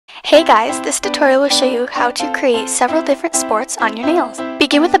Hey guys, this tutorial will show you how to create several different sports on your nails.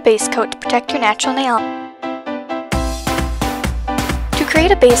 Begin with a base coat to protect your natural nail. To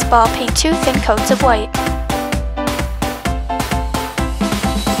create a baseball, paint 2 thin coats of white.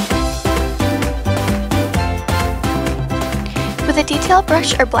 With a detail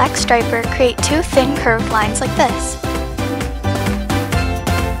brush or black striper, create 2 thin curved lines like this.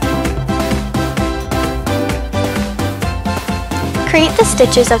 Create the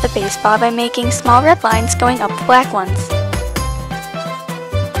stitches of the baseball by making small red lines going up the black ones.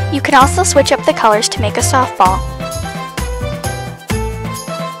 You can also switch up the colors to make a softball.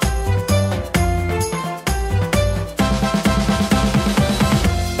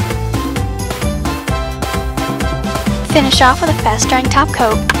 Finish off with a fast-drying top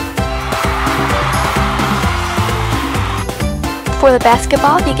coat. For the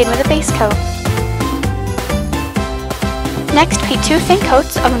basketball, begin with a base coat. Next, paint 2 thin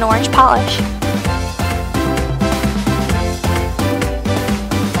coats of an orange polish.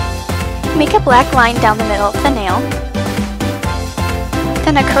 Make a black line down the middle of the nail,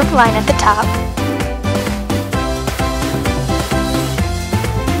 then a curved line at the top,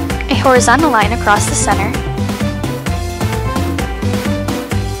 a horizontal line across the center,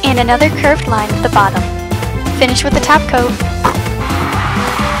 and another curved line at the bottom. Finish with the top coat.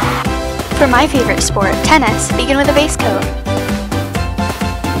 For my favorite sport, tennis, begin with a base coat.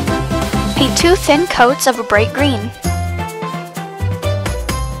 Paint 2 thin coats of a bright green.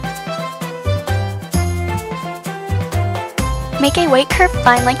 Make a white curved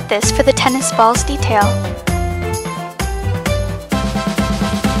line like this for the tennis ball's detail.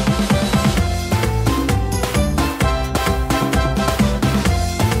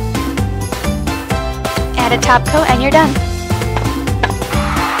 Add a top coat and you're done.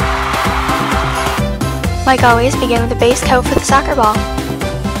 Like always, begin with a base coat for the soccer ball.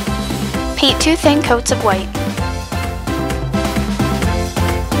 Paint 2 thin coats of white.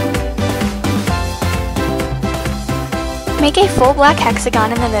 Make a full black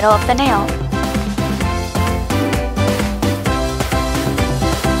hexagon in the middle of the nail.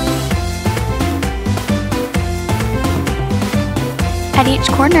 At each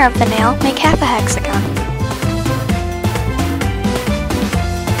corner of the nail, make half a hexagon.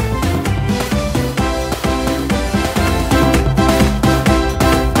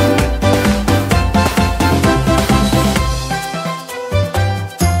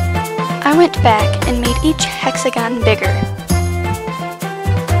 I went back and made each hexagon bigger.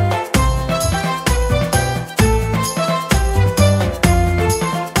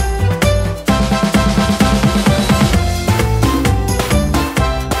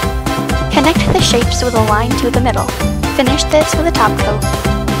 Connect the shapes with a line to the middle. Finish this with a top coat.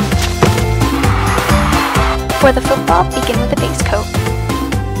 For the football, begin with a base coat.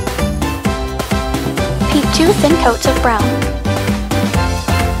 Paint 2 thin coats of brown.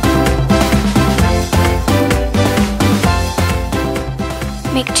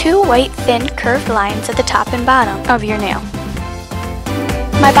 Make 2 white thin curved lines at the top and bottom of your nail.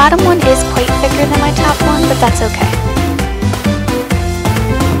 My bottom one is quite thicker than my top one, but that's okay.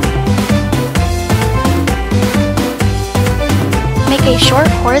 Make a short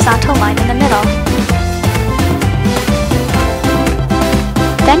horizontal line in the middle.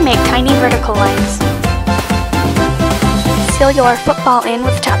 Then make tiny vertical lines. Seal your football in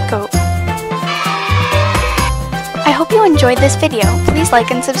with top coat. I hope you enjoyed this video. Please like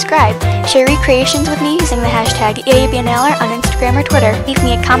and subscribe. Share recreations with me using the hashtag eabnailart on Instagram or Twitter. Leave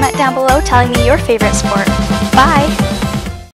me a comment down below telling me your favorite sport. Bye!